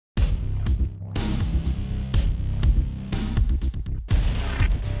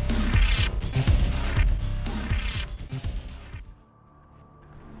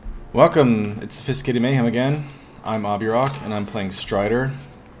Welcome, it's Sophisticated Mayhem again. I'm Auburok, and I'm playing Strider.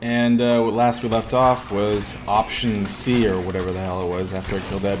 And last we left off was Option C, or whatever the hell it was, after I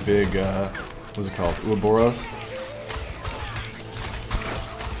killed that big, what was it called? Ouroboros?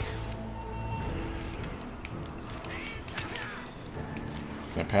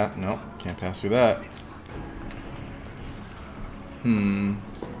 Can I pass? No, can't pass through that.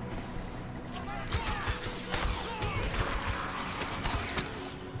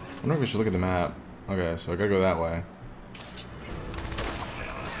 I wonder if we should look at the map. Okay, so I gotta go that way.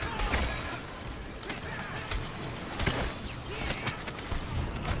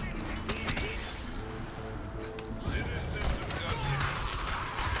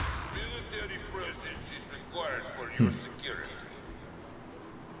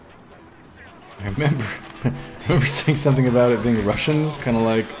 I remember saying something about it being Russians, kind of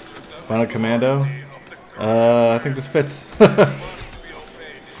like Final Commando. I think this fits. How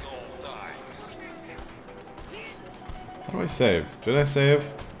do I save? Did I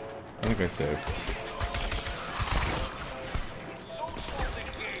save? I think I saved.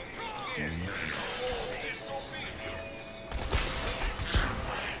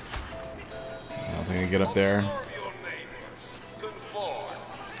 I don't think I can get up there.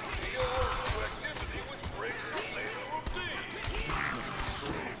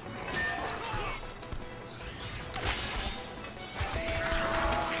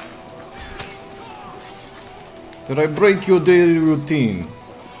 Did I break your daily routine?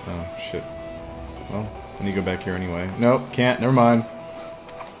 Oh, shit. Well, I need to go back here anyway. Nope, can't. Never mind.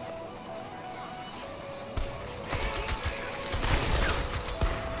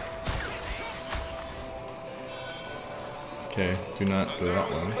 Okay, do not go that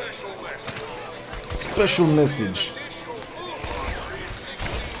way. Special message.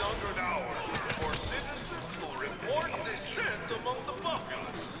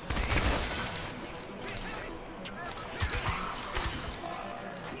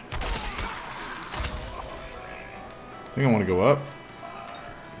 I think I want to go up.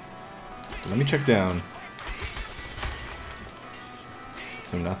 Let me check down.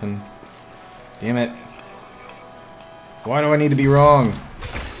 So nothing. Damn it. Why do I need to be wrong?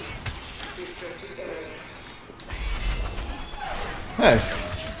 Hey.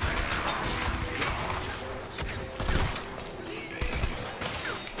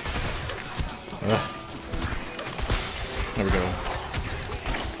 Ugh. There we go.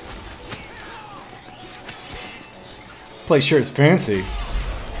 Place sure is fancy.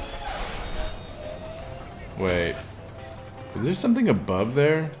 Wait. Is there something above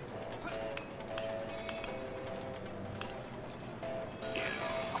there?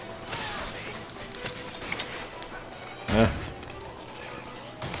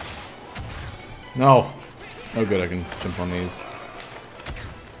 No. Oh good, I can jump on these.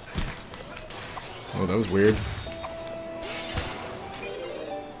 Oh, that was weird.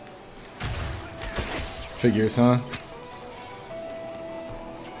 Figures, huh?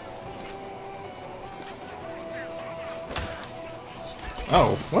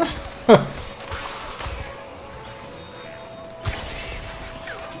 Oh, what?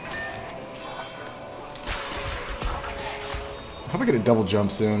 I hope I get a double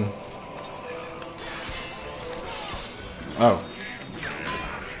jump soon. Oh.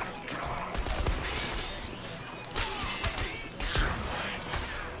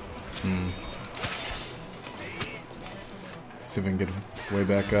 See if I can get way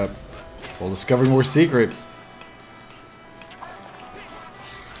back up while discovering more secrets.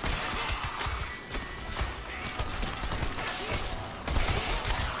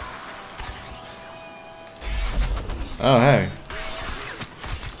 Oh, hey.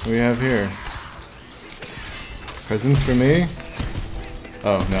 What do we have here? Presents for me?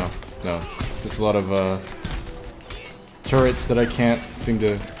 Oh, no. Just a lot of, turrets that I can't seem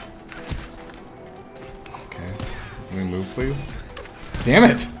to... Okay. Can we move, please? Damn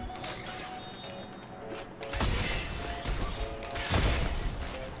it!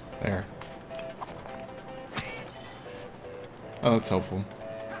 There. Oh, that's helpful.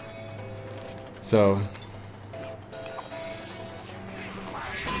 So...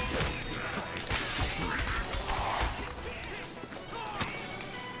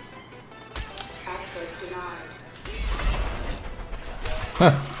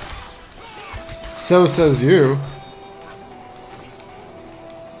 Huh. So says you.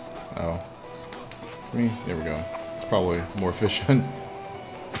 Oh. There we go. It's probably more efficient.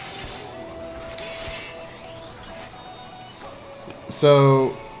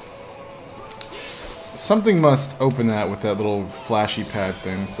 So... something must open that with that little flashy pad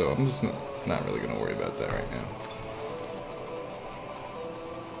thing, so I'm just not really going to worry about that right now.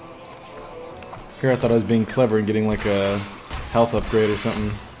 Here I thought I was being clever and getting like a health upgrade or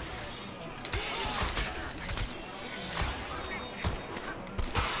something.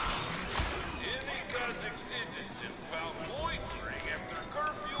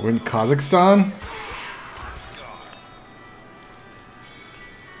 We're in Kazakhstan?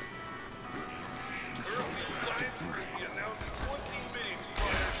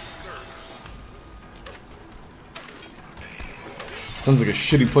 Sounds like a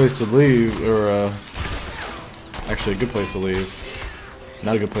shitty place to leave, or actually a good place to leave.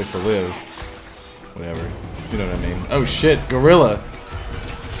 Not a good place to live. Whatever. You know what I mean. Oh shit, gorilla!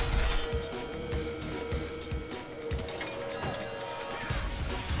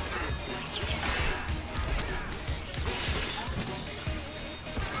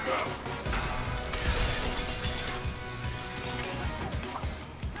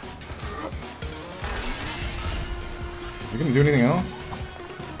 Is he gonna do anything else?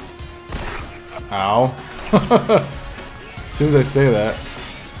 Ow. As soon as I say that.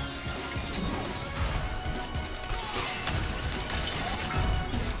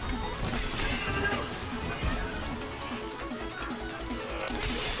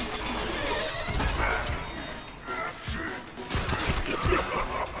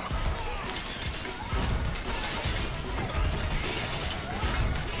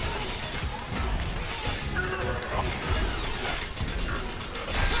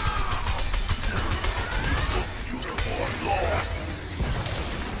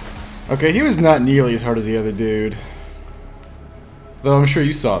 Okay, he was not nearly as hard as the other dude. Though I'm sure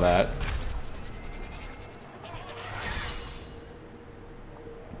you saw that.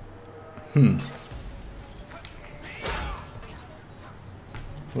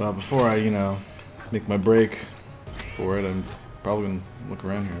 Well, before I, you know, make my break for it, I'm probably gonna look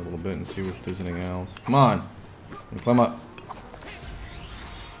around here a little bit and see if there's anything else. Come on! Climb up.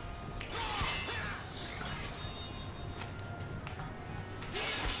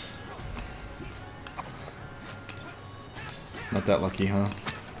 Not that lucky, huh?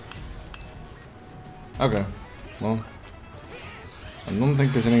 Okay. Well, I don't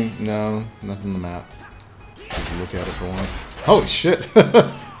think there's any... No, nothing on the map. Just look at it for once. Holy shit!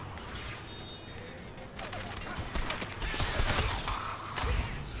 Can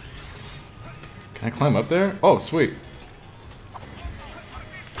I climb up there? Oh, sweet.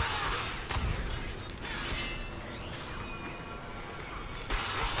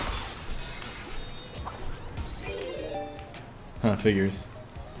 Huh, figures.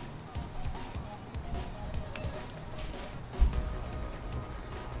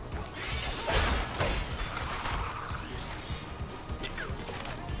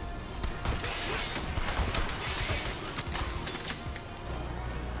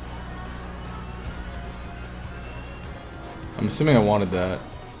 I'm assuming I wanted that.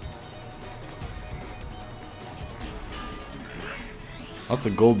 Lots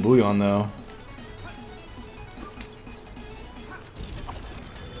of gold bullion though.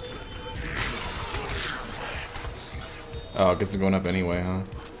 Oh, I guess I'm going up anyway, huh?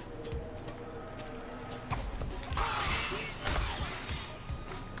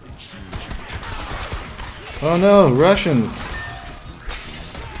 Oh no, Russians!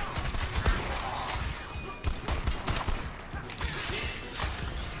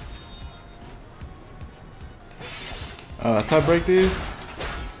 Oh, that's how I break these?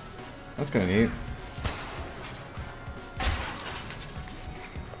 That's kinda neat.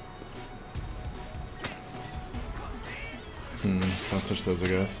 I'll touch those, I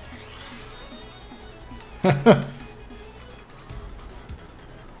guess.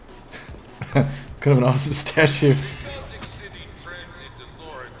 Kind of an awesome statue.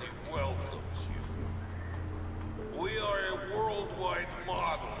 We are a worldwide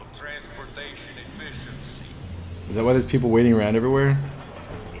model of transportation efficiency. Is that why there's people waiting around everywhere?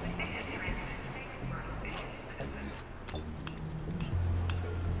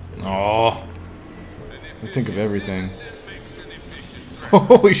 Oh, I think of everything.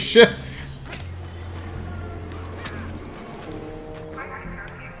 Holy shit!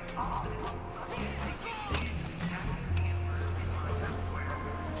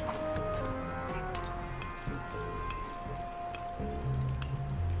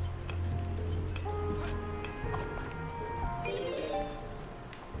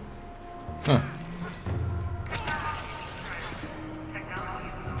 Huh.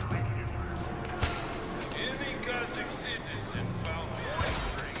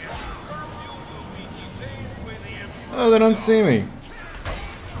 Oh, they don't see me.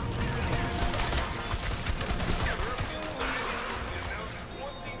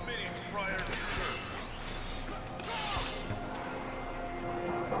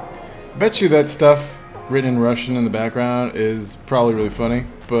 Bet you that stuff written in Russian in the background is probably really funny,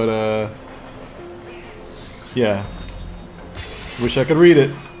 but yeah. Wish I could read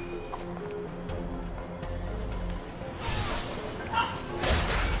it.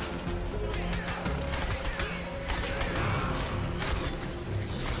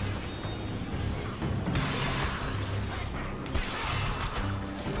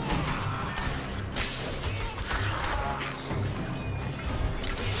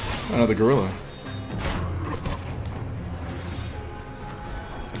 Another gorilla.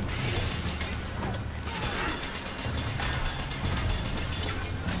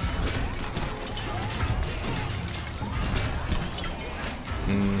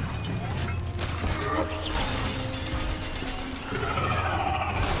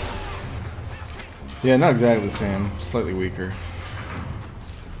 Yeah, not exactly the same. Slightly weaker.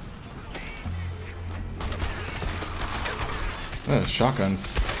 Shotguns.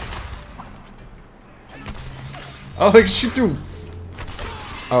 Oh, they can shoot through.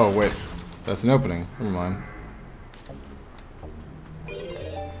 Oh, wait. That's an opening. Never mind.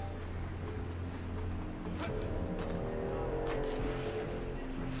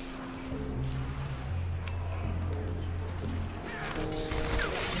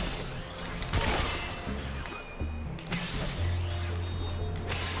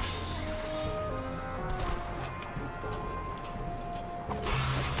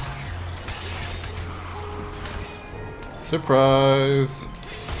 Surprise!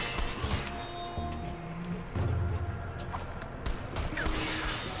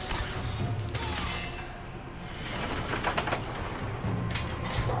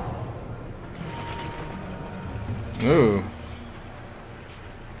 Ooh.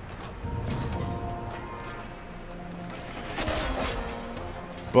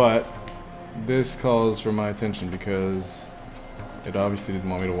 But this calls for my attention because it obviously didn't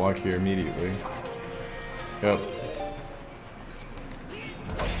want me to walk here immediately. Yep.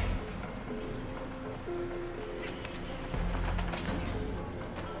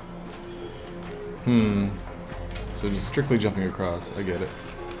 So just strictly jumping across. I get it.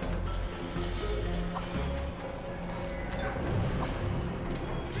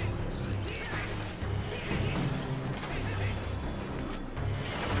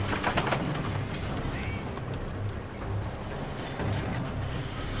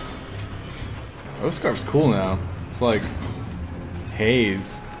 Oh, Scarf's cool now. It's like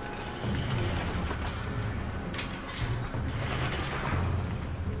haze.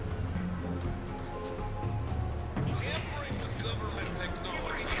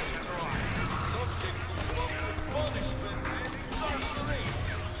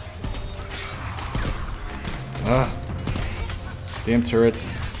 Ah, damn turrets.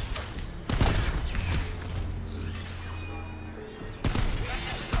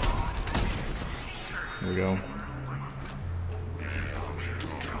 There we go.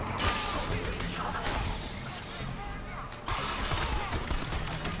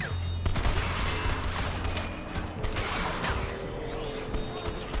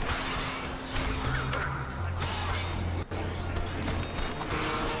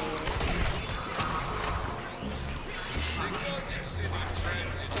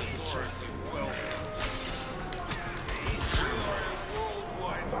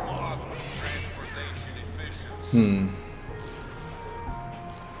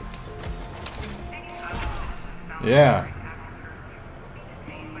 Yeah.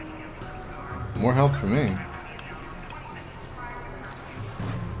 More health for me.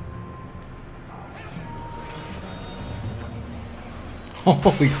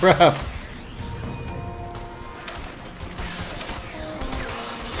 Holy crap.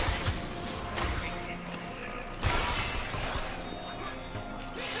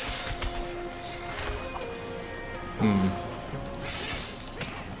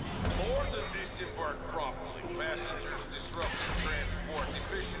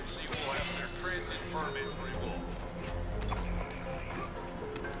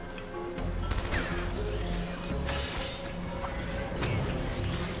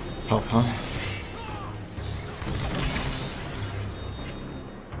 Health, huh?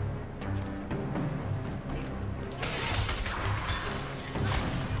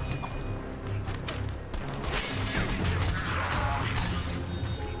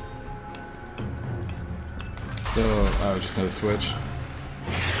 So, oh, just another switch.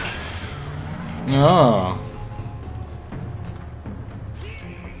 Oh.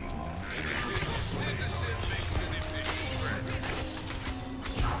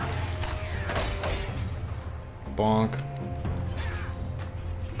 Bonk.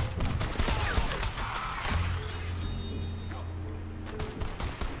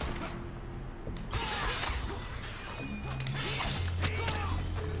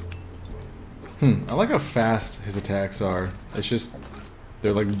 I like how fast his attacks are. It's just,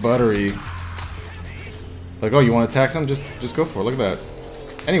 they're like buttery. Like, oh, you want to attack something? Just go for it. Look at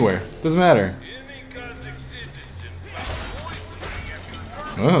that. Anywhere. Doesn't matter.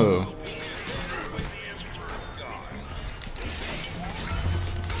 Oh.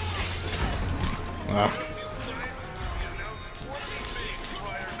 Ah.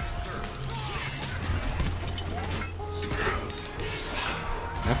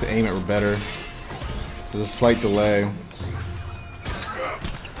 I have to aim it better. There's a slight delay.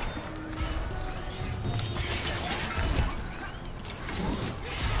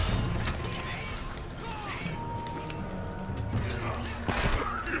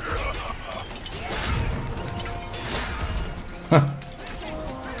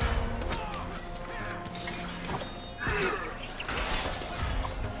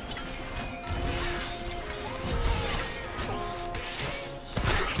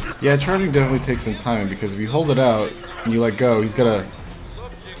 Yeah, charging definitely takes some time because if you hold it out and you let go, he's gotta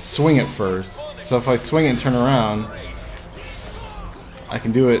swing it first. So if I swing it and turn around, I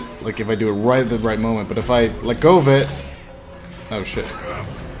can do it like if I do it right at the right moment. But if I let go of it, oh shit!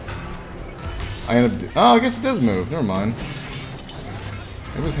 I end up. Oh, I guess it does move. Never mind.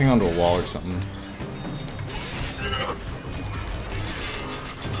 Maybe just hang on to a wall or something.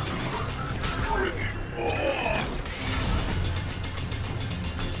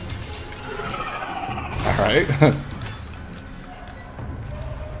 Alright.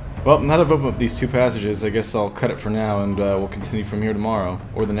 Well, now that I've opened up these two passages, I guess I'll cut it for now and we'll continue from here tomorrow.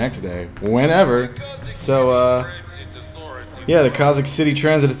 Or the next day. Whenever. So, yeah, the Kazakh City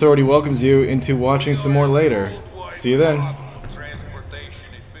Transit Authority welcomes you into watching some more later. See you then.